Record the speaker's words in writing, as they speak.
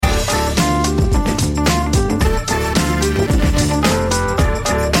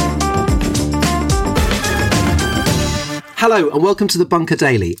Hello and welcome to the Bunker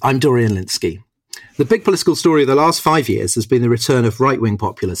Daily. I'm Dorian Linsky. The big political story of the last 5 years has been the return of right-wing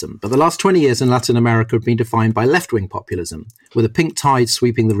populism, but the last 20 years in Latin America have been defined by left-wing populism, with a pink tide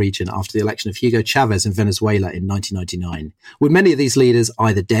sweeping the region after the election of Hugo Chavez in Venezuela in 1999. With many of these leaders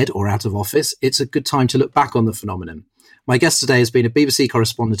either dead or out of office, it's a good time to look back on the phenomenon. My guest today has been a BBC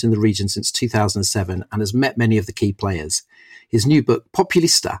correspondent in the region since 2007 and has met many of the key players. His new book,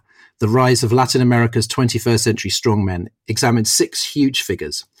 Populista, The Rise of Latin America's 21st Century Strongmen, examines 6 huge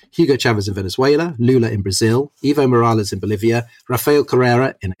figures: Hugo Chavez in Venezuela, Lula in Brazil, Evo Morales in Bolivia, Rafael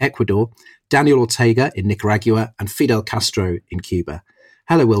Correa in Ecuador, Daniel Ortega in Nicaragua, and Fidel Castro in Cuba.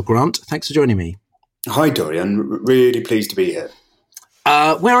 Hello, Will Grant. Thanks for joining me. Hi, Dorian. Really pleased to be here.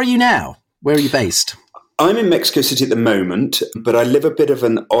 Where are you now? Where are you based? I'm in Mexico City at the moment, but I live a bit of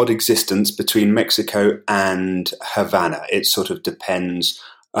an odd existence between Mexico and Havana. It sort of depends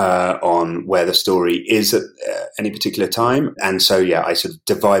on where the story is at any particular time. And so, I sort of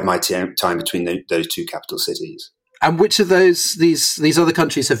divide my time between those two capital cities. And which of these other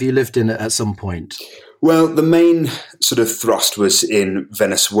countries have you lived in at some point? Well, the main sort of thrust was in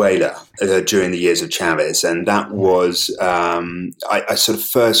Venezuela during the years of Chavez. And that was, I sort of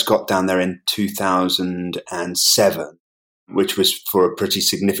first got down there in 2007, which was for a pretty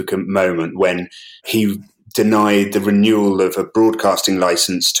significant moment when he denied the renewal of a broadcasting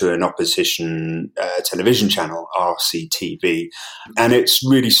license to an opposition television channel, RCTV. And it's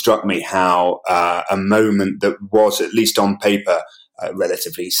really struck me how a moment that was, at least on paper, a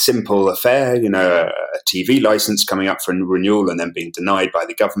relatively simple affair, a TV license coming up for renewal and then being denied by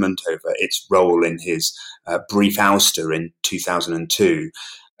the government over its role in his brief ouster in 2002,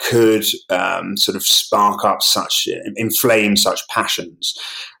 could sort of inflame such passions.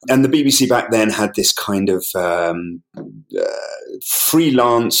 And the BBC back then had this kind of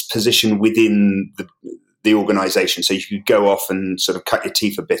freelance position within the organisation. So you could go off and sort of cut your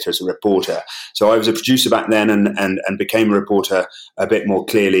teeth a bit as a reporter. So I was a producer back then and became a reporter a bit more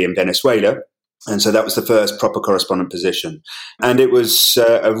clearly in Venezuela. And so that was the first proper correspondent position. And it was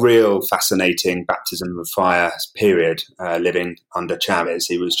a real fascinating baptism of fire period living under Chavez.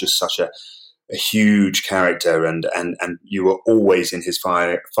 He was just such a huge character and you were always in his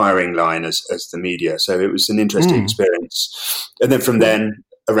firing line as the media. So it was an interesting experience. And then from then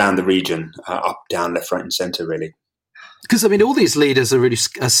around the region, up, down, left, right and centre, really. Because, all these leaders are really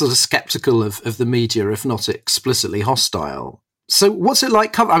sort of sceptical of the media, if not explicitly hostile. So what's it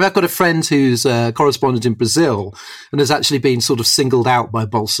like? I've got a friend who's a correspondent in Brazil and has actually been sort of singled out by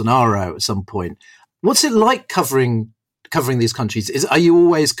Bolsonaro at some point. What's it like covering these countries? Are you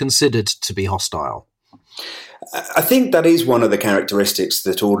always considered to be hostile? I think that is one of the characteristics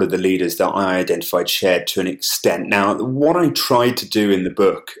that all of the leaders that I identified shared to an extent. Now, what I tried to do in the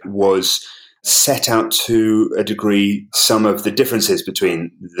book was set out to a degree some of the differences between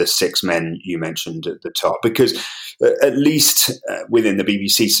the 6 men you mentioned at the top, because at least within the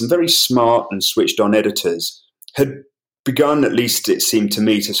BBC, some very smart and switched on editors had begun, at least it seemed to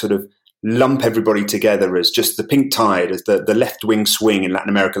me, to sort of lump everybody together as just the pink tide, as the left-wing swing in Latin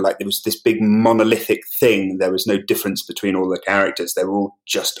America, like there was this big monolithic thing. There was no difference between all the characters. They were all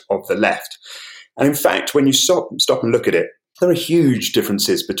just of the left. And in fact, when you stop and look at it, there are huge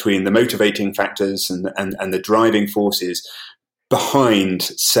differences between the motivating factors and the driving forces behind,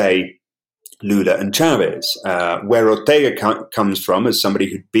 say, Lula and Chavez. Where Ortega comes from as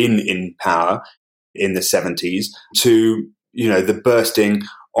somebody who'd been in power in the 70s to, the bursting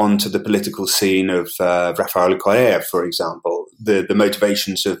onto the political scene of Rafael Correa, for example. The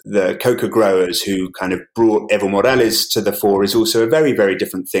motivations of the coca growers who kind of brought Evo Morales to the fore is also a very, very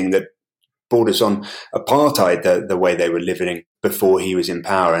different thing that borders on apartheid, the way they were living before he was in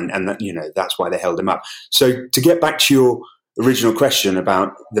power. And that, that's why they held him up. So to get back to your original question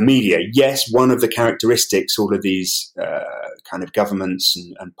about the media, yes, one of the characteristics all of these kind of governments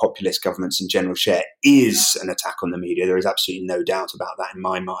and populist governments in general share is an attack on the media. There is absolutely no doubt about that in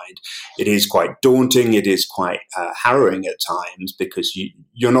my mind. It is quite daunting. It is quite harrowing at times because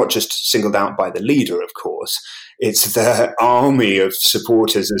you're not just singled out by the leader, of course. It's the army of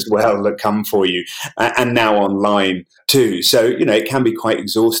supporters as well that come for you, and now online too. So, it can be quite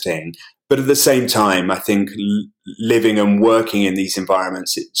exhausting. But at the same time, I think living and working in these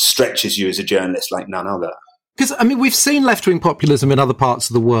environments, it stretches you as a journalist like none other. Because, we've seen left-wing populism in other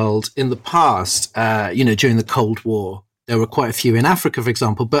parts of the world in the past, during the Cold War. There were quite a few in Africa, for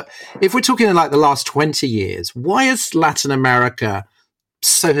example. But if we're talking in like the last 20 years, why is Latin America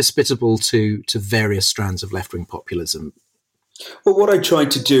so hospitable to various strands of left-wing populism? Well, what I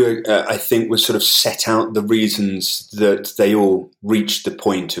tried to do, I think, was sort of set out the reasons that they all reached the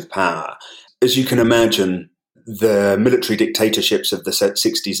point of power. As you can imagine, the military dictatorships of the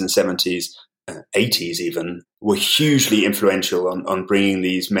 60s and 70s, 80s even, were hugely influential on bringing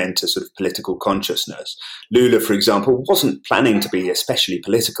these men to sort of political consciousness. Lula, for example, wasn't planning to be especially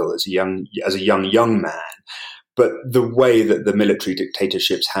political as a young man. But the way that the military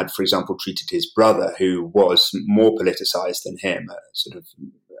dictatorships had, for example, treated his brother, who was more politicized than him, sort of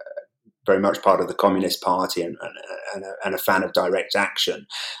very much part of the Communist Party and a fan of direct action.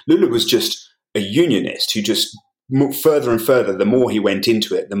 Lula was just a unionist who just further and further, the more he went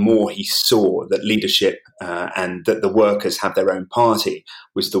into it, the more he saw that leadership and that the workers have their own party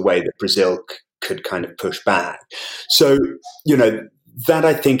was the way that Brazil could kind of push back. So, that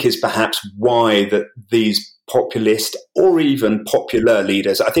I think is perhaps why that these populist or even popular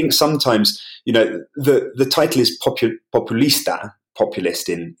leaders, I think sometimes, the title is Populista, populist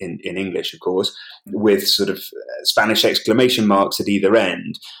in English, of course, with sort of Spanish exclamation marks at either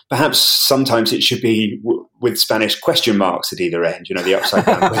end. Perhaps sometimes it should be with Spanish question marks at either end, the upside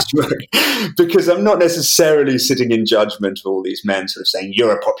down question mark, because I'm not necessarily sitting in judgment of all these men sort of saying,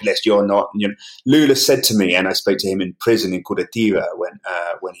 you're a populist, you're not. And, Lula said to me, and I spoke to him in prison in Curitiba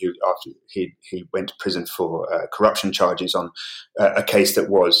when he went to prison for corruption charges on a case that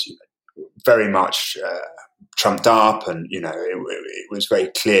was very much trumped up, and it was very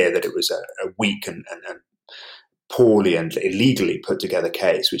clear that it was a weak and poorly and illegally put together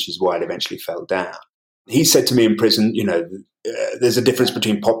case, which is why it eventually fell down. He said to me in prison, there's a difference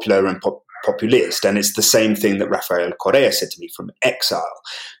between popular and populist, and it's the same thing that Rafael Correa said to me from exile.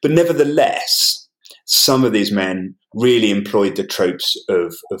 But nevertheless, some of these men really employed the tropes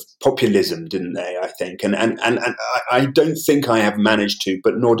of populism, didn't they, I think? And I don't think I have managed to,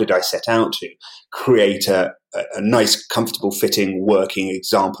 but nor did I set out to, create a nice, comfortable, fitting, working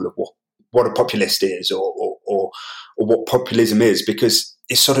example of what a populist is or what populism is, because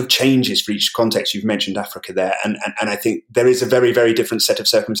it sort of changes for each context. You've mentioned Africa there, and I think there is a very, very different set of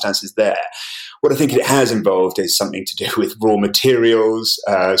circumstances there. What I think it has involved is something to do with raw materials,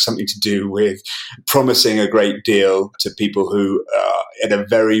 something to do with promising a great deal to people who are at a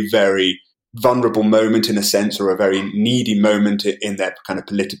very, very vulnerable moment, in a sense, or a very needy moment in their kind of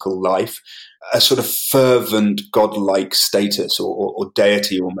political life, a sort of fervent godlike status or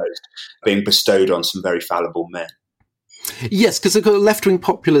deity almost being bestowed on some very fallible men. Yes, because left-wing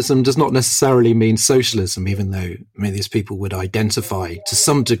populism does not necessarily mean socialism, even though many of these people would identify to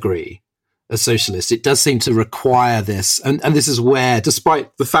some degree as socialist. It does seem to require this, and this is where,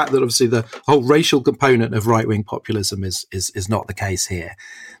 despite the fact that obviously the whole racial component of right-wing populism is not the case here,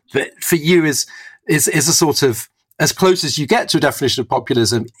 but for you is a sort of, as close as you get to a definition of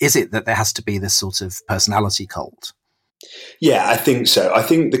populism, is it that there has to be this sort of personality cult? Yeah, I think so. I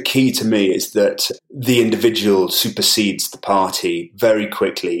think the key to me is that the individual supersedes the party very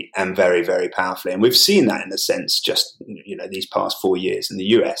quickly and very, very powerfully. And we've seen that in a sense just, these past 4 years in the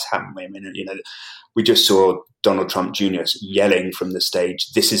US, haven't we? I mean, we just saw Donald Trump Jr. yelling from the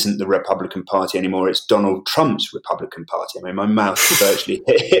stage, this isn't the Republican Party anymore, it's Donald Trump's Republican Party. I mean, my mouth virtually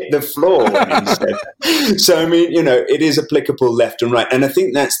hit the floor when he said that. So, I mean, it is applicable left and right. And I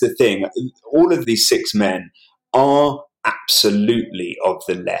think that's the thing. All of these 6 men are absolutely of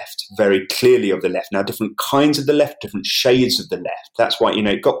the left, very clearly of the left. Now, different kinds of the left, different shades of the left. That's why,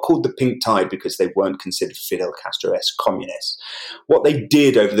 it got called the pink tide, because they weren't considered Fidel Castro-esque communists. What they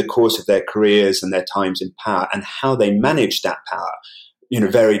did over the course of their careers and their times in power, and how they managed that power,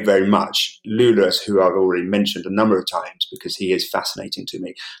 very, very much. Lula, who I've already mentioned a number of times because he is fascinating to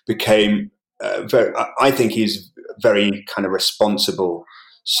me, became I think he's very kind of responsible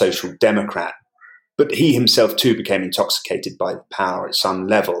social democrat. But he himself, too, became intoxicated by the power at some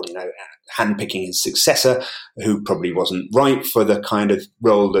level, handpicking his successor, who probably wasn't right for the kind of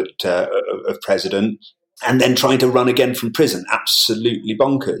role of president, and then trying to run again from prison. Absolutely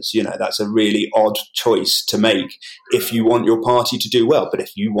bonkers. That's a really odd choice to make if you want your party to do well. But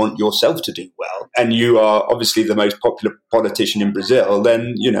if you want yourself to do well, and you are obviously the most popular politician in Brazil,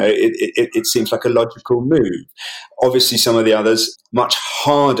 then, it seems like a logical move. Obviously, some of the others, much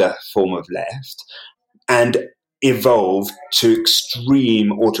harder form of left, and evolved to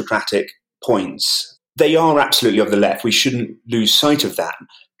extreme autocratic points. They are absolutely of the left. We shouldn't lose sight of that.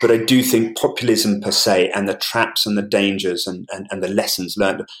 But I do think populism per se, and the traps and the dangers and the lessons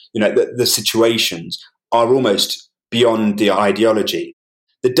learned, the situations are almost beyond the ideology.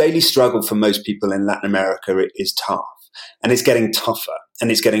 The daily struggle for most people in Latin America is tough, and it's getting tougher.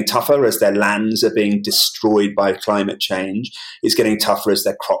 And it's getting tougher as their lands are being destroyed by climate change. It's getting tougher as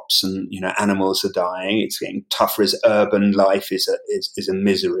their crops and animals are dying. It's getting tougher as urban life is a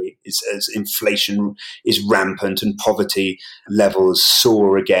misery. As inflation is rampant and poverty levels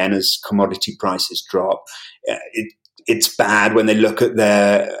soar again as commodity prices drop. It's bad when they look at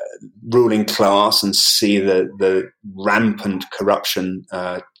their ruling class and see the rampant corruption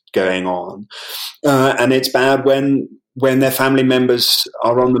going on, and it's bad when their family members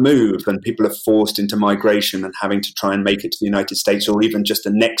are on the move and people are forced into migration and having to try and make it to the United States or even just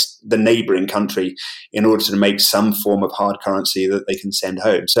the neighboring country in order to make some form of hard currency that they can send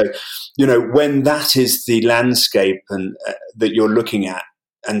home. So, when that is the landscape and that you're looking at,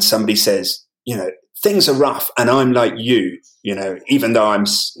 and somebody says, things are rough, and I'm like you, even though I'm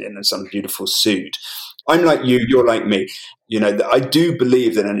in some beautiful suit, I'm like you, you're like me. I do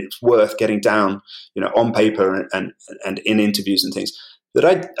believe that, and it's worth getting down, on paper and in interviews and things, that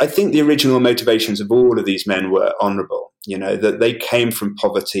I think the original motivations of all of these men were honourable, that they came from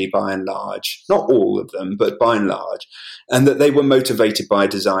poverty by and large, not all of them, but by and large, and that they were motivated by a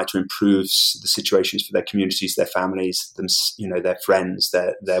desire to improve the situations for their communities, their families, their friends,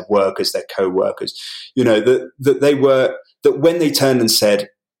 their workers, their co-workers, that when they turned and said,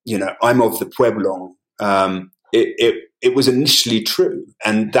 I'm of the pueblo, it was initially true,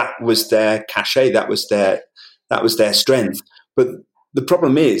 and that was their cachet, that was their strength. But the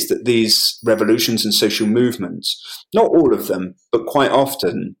problem is that these revolutions and social movements, not all of them, but quite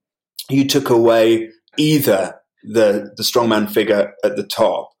often, you took away either the strongman figure at the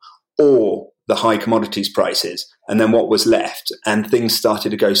top or the high commodities prices, and then what was left, and things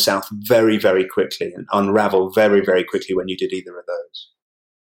started to go south very, very quickly and unravel very, very quickly when you did either of those.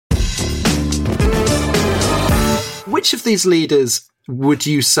 Which of these leaders would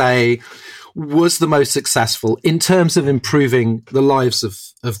you say was the most successful in terms of improving the lives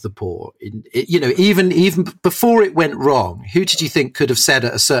of the poor? Even before it went wrong, who did you think could have said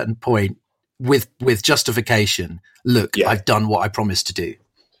at a certain point with justification, look, yeah, I've done what I promised to do?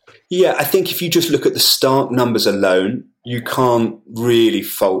 Yeah, I think if you just look at the stark numbers alone, you can't really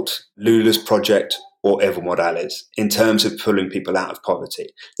fault Lula's project or Evo Morales in terms of pulling people out of poverty.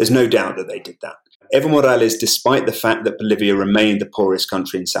 There's no doubt that they did that. Evo Morales, despite the fact that Bolivia remained the poorest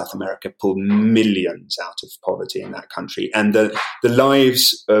country in South America, pulled millions out of poverty in that country. And the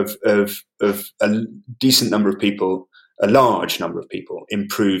lives of a decent number of people, a large number of people,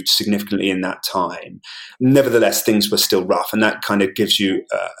 improved significantly in that time. Nevertheless, things were still rough, and that kind of gives you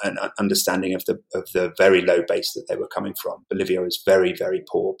an understanding of the very low base that they were coming from. Bolivia was very, very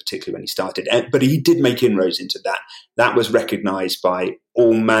poor, particularly when he started. But he did make inroads into that. That was recognized by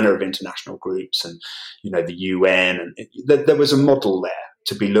all manner of international groups and, the UN. And there was a model there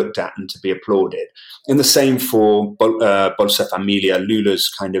to be looked at and to be applauded. And the same for Bolsa Familia, Lula's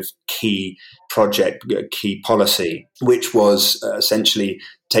kind of key project, key policy, which was essentially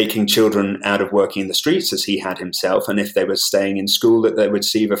taking children out of working in the streets, as he had himself, and if they were staying in school, that they would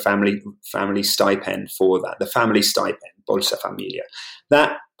receive a family stipend for that. The family stipend, Bolsa Familia,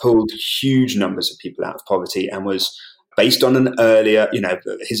 that pulled huge numbers of people out of poverty and was based on an earlier,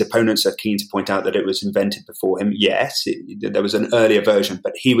 his opponents are keen to point out that it was invented before him. Yes, there was an earlier version,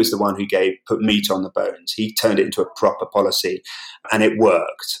 but he was the one who put meat on the bones. He turned it into a proper policy, and it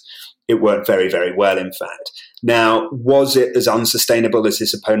worked. It worked very, very well, in fact. Now, was it as unsustainable as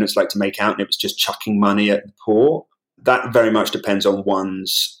his opponents like to make out, and it was just chucking money at the poor? That very much depends on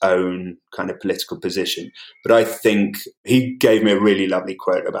one's own kind of political position. But I think he gave me a really lovely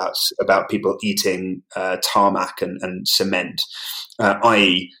quote about people eating tarmac and cement,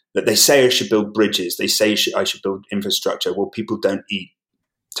 i.e. that they say I should build bridges, they say I should build infrastructure. Well, people don't eat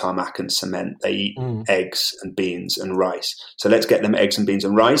tarmac and cement. They eat eggs and beans and rice. So let's get them eggs and beans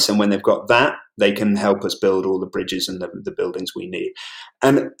and rice. And when they've got that, they can help us build all the bridges and the buildings we need.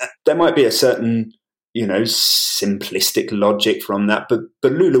 And there might be a certain simplistic logic from that, but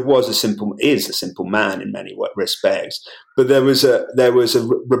Lula is a simple man in many respects. But there was a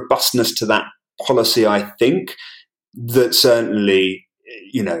robustness to that policy, I think, that certainly,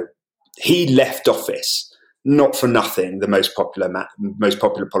 he left office not for nothing, the most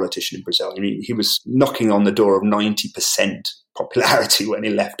popular politician in Brazil. I mean, he was knocking on the door of 90% popularity when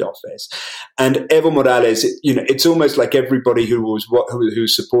he left office. And Evo Morales, it's almost like everybody who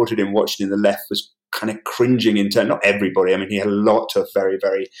supported him, watching in the left, was kind of cringing in turn. Not everybody. I mean, he had a lot of very,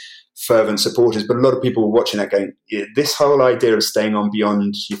 very fervent supporters, but a lot of people were watching that going, this whole idea of staying on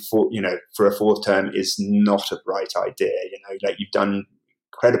beyond for a fourth term is not a right idea. Like, you've done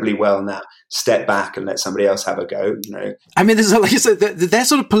incredibly well now. Step back and let somebody else have a go. I mean, like you said, their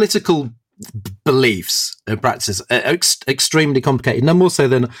sort of political beliefs and practices are extremely complicated, no more so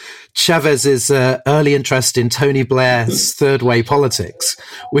than Chavez's early interest in Tony Blair's third way politics,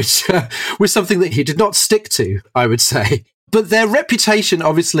 which was something that he did not stick to, I would say. But their reputation,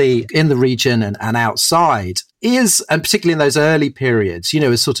 obviously, in the region and outside is, and particularly in those early periods,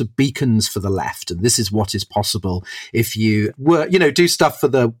 as sort of beacons for the left. And this is what is possible if you do stuff for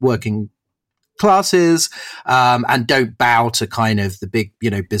the working classes, and don't bow to kind of the big,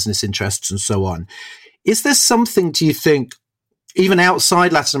 business interests and so on. Is there something, do you think, even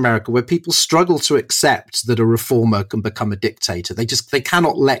outside Latin America, where people struggle to accept that a reformer can become a dictator? They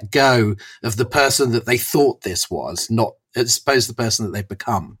cannot let go of the person that they thought this was, not, I suppose, the person that they've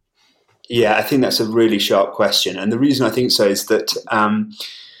become. Yeah, I think that's a really sharp question. And the reason I think so is that,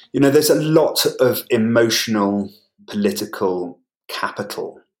 there's a lot of emotional, political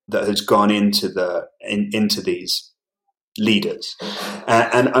capital that has gone into these leaders.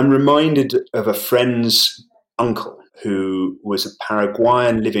 And I'm reminded of a friend's uncle who was a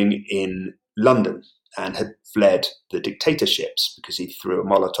Paraguayan living in London and had fled the dictatorships because he threw a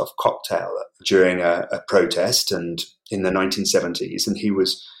Molotov cocktail during a protest and in the 1970s. And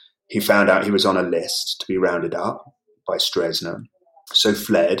he found out he was on a list to be rounded up by Stroessner. So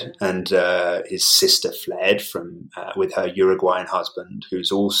fled, and his sister fled with her Uruguayan husband,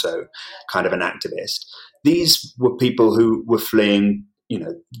 who's also kind of an activist. These were people who were fleeing,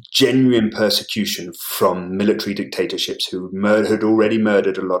 genuine persecution from military dictatorships who had already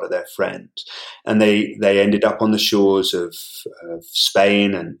murdered a lot of their friends, and they ended up on the shores of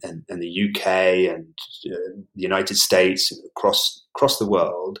Spain and the UK and the United States, across the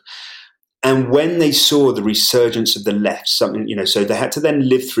world. And when they saw the resurgence of the left, so they had to then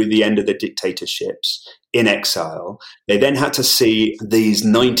live through the end of the dictatorships in exile. They then had to see these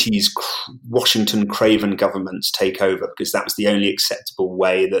 90s Washington Craven governments take over because that was the only acceptable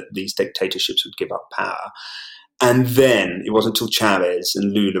way that these dictatorships would give up power. And then it wasn't until Chavez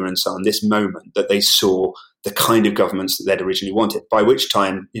and Lula and so on, this moment, that they saw the kind of governments that they'd originally wanted, by which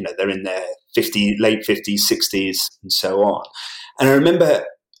time, they're in their late 50s, 60s, and so on. And I remember,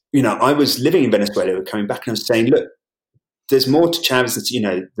 I was living in Venezuela, coming back, and I was saying, look, there's more to Chavez,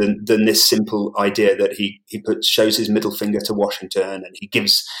 than this simple idea that he shows his middle finger to Washington and he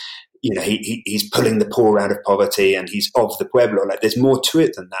gives, he's pulling the poor out of poverty and he's of the pueblo. Like, there's more to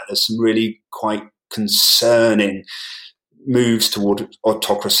it than that. There's some really quite concerning moves toward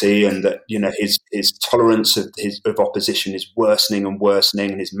autocracy, and that his tolerance of opposition is worsening and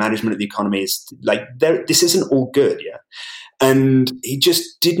worsening, and his management of the economy is like, this isn't all good, yeah. And he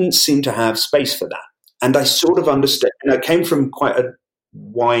just didn't seem to have space for that. And I sort of understand. I came from quite a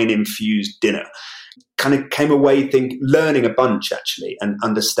wine-infused dinner, kind of came away learning a bunch, actually, and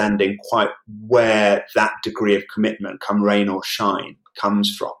understanding quite where that degree of commitment, come rain or shine,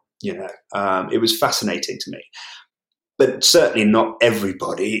 comes from. It was fascinating to me. But certainly not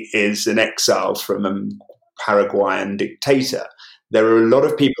everybody is an exile from a Paraguayan dictator. There are a lot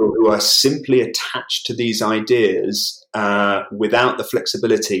of people who are simply attached to these ideas without the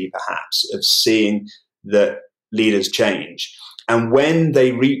flexibility, perhaps, of seeing that leaders change. And when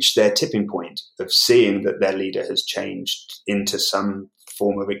they reach their tipping point of seeing that their leader has changed into some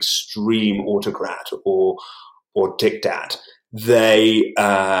form of extreme autocrat or diktat, they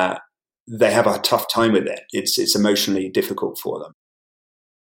have a tough time with it. It's emotionally difficult for them.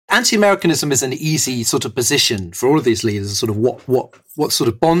 Anti-Americanism is an easy sort of position for all of these leaders. Sort of what sort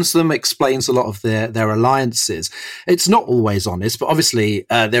of bonds them, explains a lot of their alliances. It's not always honest, but obviously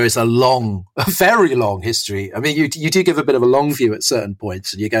there is a very long history. I mean, you do give a bit of a long view at certain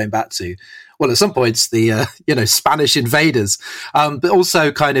points, and you're going back to, well, at some points the Spanish invaders, but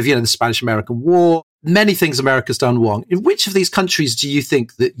also kind of the Spanish-American War. Many things America's done wrong. In which of these countries do you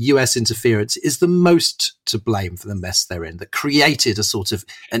think that US interference is the most to blame for the mess they're in, that created a sort of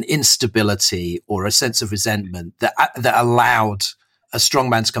an instability or a sense of resentment that allowed a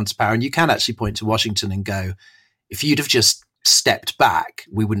strong man to come to power? And you can actually point to Washington and go, if you'd have just stepped back,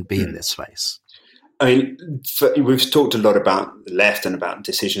 we wouldn't be in this space. I mean, we've talked a lot about the left and about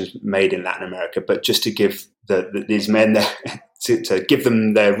decisions made in Latin America, but just to give these men to give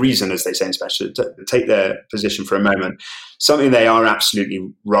them their reason, as they say in Spanish, to take their position for a moment, something they are absolutely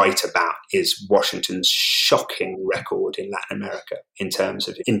right about is Washington's shocking record in Latin America in terms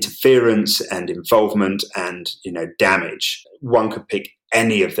of interference and involvement and damage. One could pick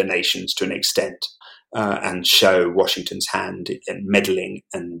any of the nations to an extent and show Washington's hand in meddling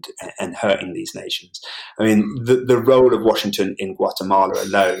and hurting these nations. I mean, the role of Washington in Guatemala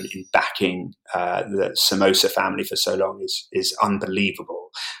alone in backing the Somoza family for so long is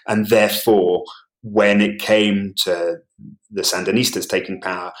unbelievable. And therefore, when it came to the Sandinistas taking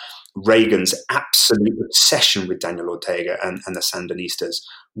power, Reagan's absolute obsession with Daniel Ortega and the Sandinistas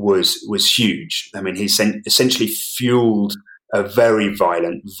was huge. I mean, he essentially fueled a very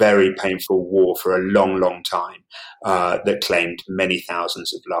violent, very painful war for a long, long time that claimed many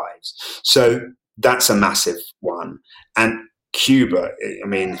thousands of lives. So that's a massive one. And Cuba, I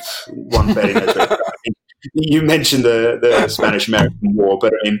mean, one barely knows where it's going. You mentioned the Spanish-American War,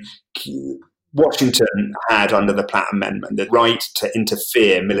 but I mean, Washington had, under the Platt Amendment, the right to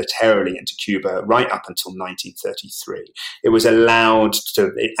interfere militarily into Cuba right up until 1933. It was allowed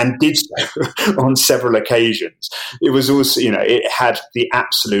to, and did so on several occasions. It was also, it had the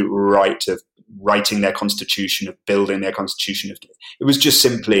absolute right of writing their constitution, of building their constitution. It was just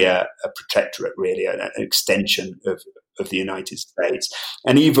simply a protectorate, really, an extension of the United States.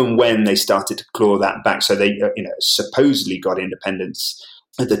 And even when they started to claw that back, so they supposedly got independence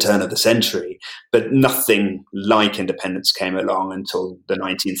at the turn of the century, but nothing like independence came along until the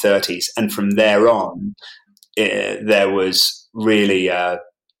 1930s. And from there on, there was really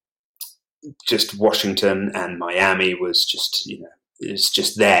just Washington, and Miami was just,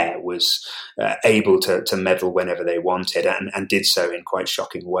 was able to meddle whenever they wanted, and did so in quite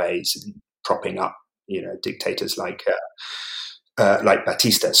shocking ways, propping up, dictators like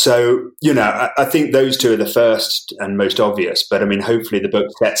Batista. So, I think those two are the first and most obvious. But I mean, hopefully the book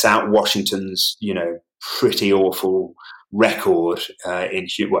sets out Washington's, pretty awful record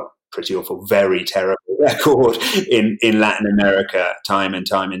pretty awful, very terrible record in Latin America, time and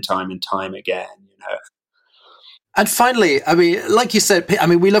time again. And finally, I mean, like you said,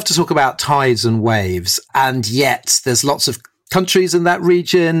 we love to talk about tides and waves, and yet there's lots of countries in that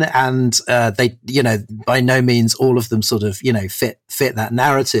region, and they, by no means all of them sort of, fit that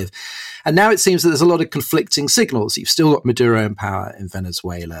narrative. And now it seems that there's a lot of conflicting signals. You've still got Maduro in power in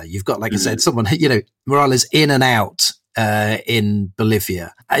Venezuela. You've got, like I said, someone, Morales in and out in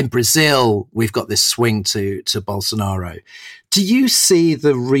Bolivia. In Brazil, we've got this swing to Bolsonaro. Do you see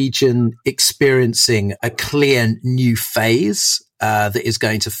the region experiencing a clear new phase that is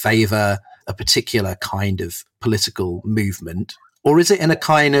going to favor a particular kind of political movement? Or is it in a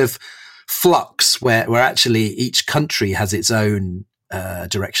kind of flux where actually each country has its own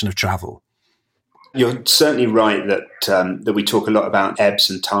direction of travel? You're certainly right that we talk a lot about ebbs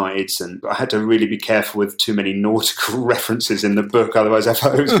and tides, and I had to really be careful with too many nautical references in the book. Otherwise, I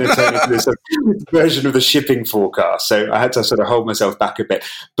thought I was going to turn into this version of the shipping forecast. So I had to sort of hold myself back a bit.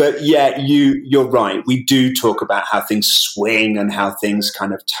 But yeah, you're right. We do talk about how things swing and how things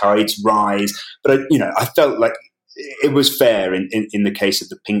kind of tides rise. But I felt like it was fair in the case of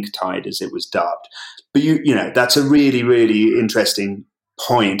the pink tide, as it was dubbed. But that's a really, really interesting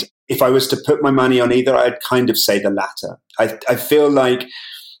point. If I was to put my money on either, I'd kind of say the latter. I feel like,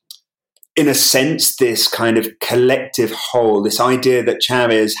 in a sense, this kind of collective whole, this idea that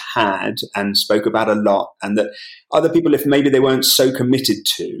Chavez had and spoke about a lot, and that other people, if maybe they weren't so committed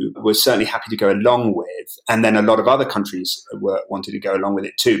to, were certainly happy to go along with. And then a lot of other countries wanted to go along with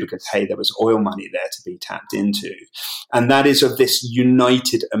it too, because, hey, there was oil money there to be tapped into. And that is of this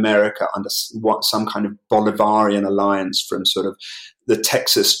united America under some kind of Bolivarian alliance from sort of the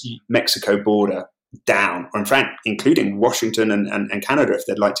Texas-Mexico border down, in fact, including Washington and Canada, if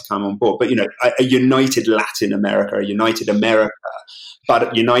they'd like to come on board. But, a united Latin America, a united America,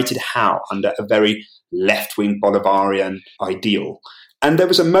 but united how? Under a very left-wing Bolivarian ideal. And there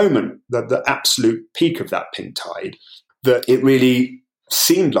was a moment, the absolute peak of that pink tide, that it really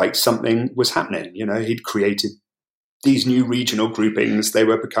seemed like something was happening. He'd created these new regional groupings. They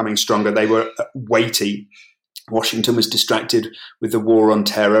were becoming stronger. They were weighty. Washington was distracted with the war on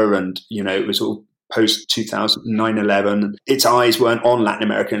terror, and, it was all post-2000, 9/11. Its eyes weren't on Latin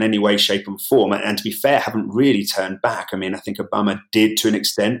America in any way, shape and form. And to be fair, haven't really turned back. I mean, I think Obama did to an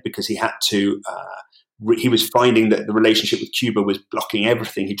extent, because he had to, he was finding that the relationship with Cuba was blocking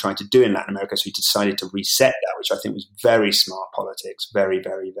everything he tried to do in Latin America. So he decided to reset that, which I think was very smart politics. Very,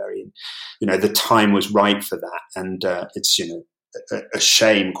 very, very, the time was right for that. And it's, a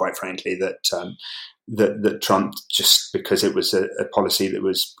shame, quite frankly, that Trump, just because it was a policy that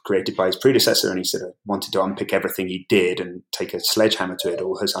was created by his predecessor, and he sort of wanted to unpick everything he did and take a sledgehammer to it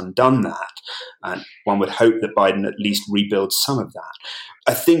all, has undone that. And one would hope that Biden at least rebuilds some of that.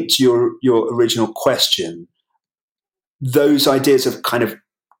 I think to your original question, those ideas of kind of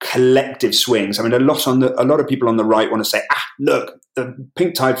collective swings. I mean, a lot of people on the right want to say, look, the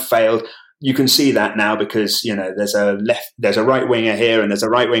pink tide failed. You can see that now because, there's a right winger here and there's a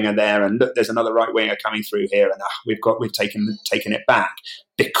right winger there, and look, there's another right winger coming through here, and we've taken it back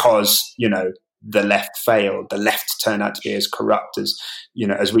because, the left failed. The left turned out to be as corrupt as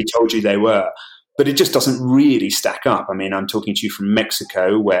we told you they were. But it just doesn't really stack up. I mean, I'm talking to you from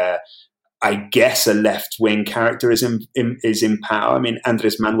Mexico, where I guess a left-wing character is in power. I mean,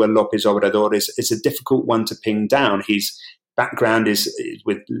 Andrés Manuel López Obrador is a difficult one to pin down. His background is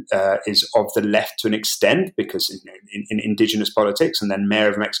of the left to an extent, because in indigenous politics, and then mayor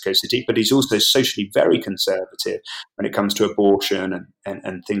of Mexico City. But he's also socially very conservative when it comes to abortion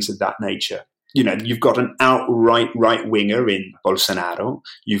and things of that nature. You've got an outright right-winger in Bolsonaro.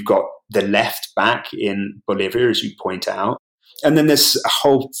 You've got the left back in Bolivia, as you point out. And then there's a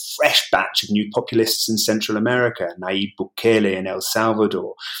whole fresh batch of new populists in Central America, Nayib Bukele in El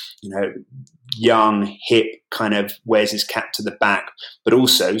Salvador, young, hip, kind of wears his cap to the back, but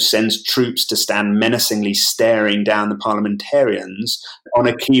also sends troops to stand menacingly staring down the parliamentarians on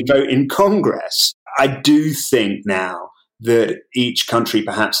a key vote in Congress. I do think now that each country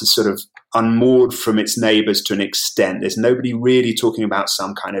perhaps is sort of unmoored from its neighbors to an extent. There's nobody really talking about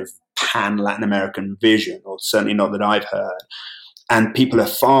some kind of pan-Latin American vision, or certainly not that I've heard. And people are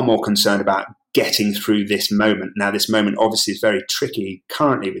far more concerned about getting through this moment. Now, this moment obviously is very tricky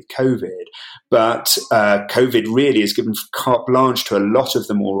currently with COVID, but COVID really has given carte blanche to a lot of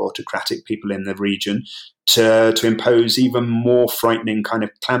the more autocratic people in the region to impose even more frightening kind of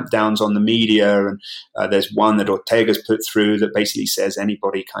clampdowns on the media. And there's one that Ortega's put through that basically says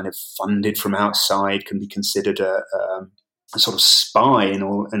anybody kind of funded from outside can be considered a sort of spy in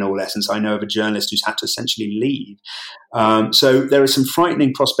all essence. I know of a journalist who's had to essentially leave. So there are some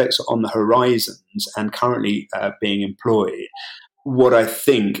frightening prospects on the horizons and currently being employed. What I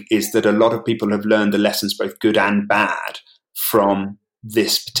think is that a lot of people have learned the lessons, both good and bad, from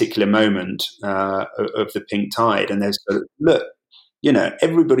this particular moment of the pink tide. And there's, look,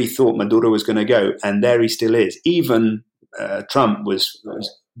 everybody thought Maduro was going to go, and there he still is. Even Trump was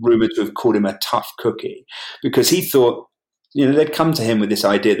rumored to have called him a tough cookie, because he thought, they'd come to him with this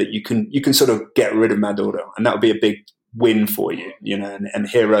idea that you can sort of get rid of Maduro, and that would be a big win for you, and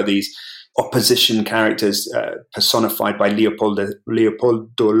here are these opposition characters personified by Leopoldo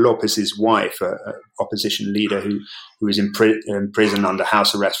López's wife, an opposition leader who was in prison under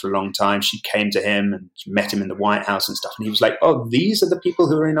house arrest for a long time. She came to him and met him in the White House and stuff, and he was like, oh, these are the people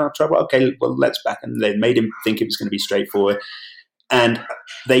who are in our trouble? Okay, well, let's back. And they made him think it was going to be straightforward. And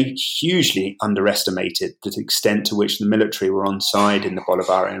they hugely underestimated the extent to which the military were on side in the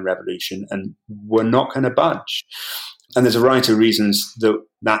Bolivarian Revolution and were not going to budge. And there's a variety of reasons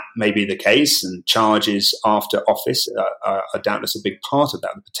that may be the case, and charges after office are doubtless a big part of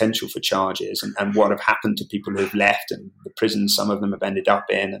that, the potential for charges and what have happened to people who have left and the prisons some of them have ended up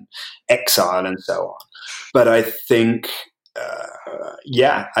in, and exile and so on. But I think,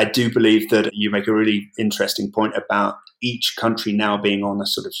 I do believe that you make a really interesting point about each country now being on a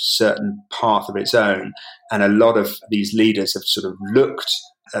sort of certain path of its own. And a lot of these leaders have sort of looked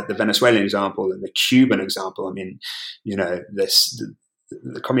at the Venezuelan example and the Cuban example. I mean,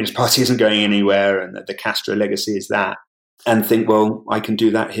 the Communist Party isn't going anywhere, and the Castro legacy is that, and think, well, I can do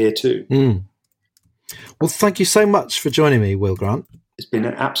that here too. Mm. Well, thank you so much for joining me, Will Grant. It's been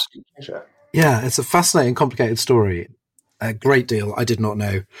an absolute pleasure. Yeah, it's a fascinating, complicated story. A great deal I did not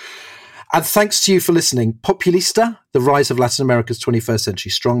know. And thanks to you for listening. Populista, The Rise of Latin America's 21st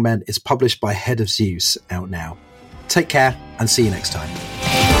Century Strongmen, is published by Head of Zeus, out now. Take care and see you next time.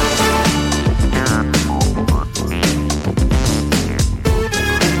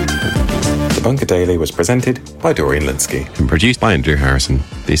 The Bunker Daily was presented by Dorian Linsky and produced by Andrew Harrison.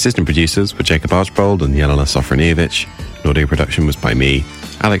 The assistant producers were Jacob Archbold and Jelena Sofronievich. Audio production was by me,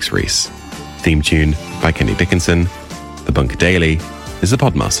 Alex Rees. Theme tune by Kenny Dickinson. The Bunker Daily is the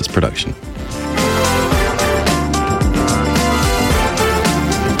Podmasters production.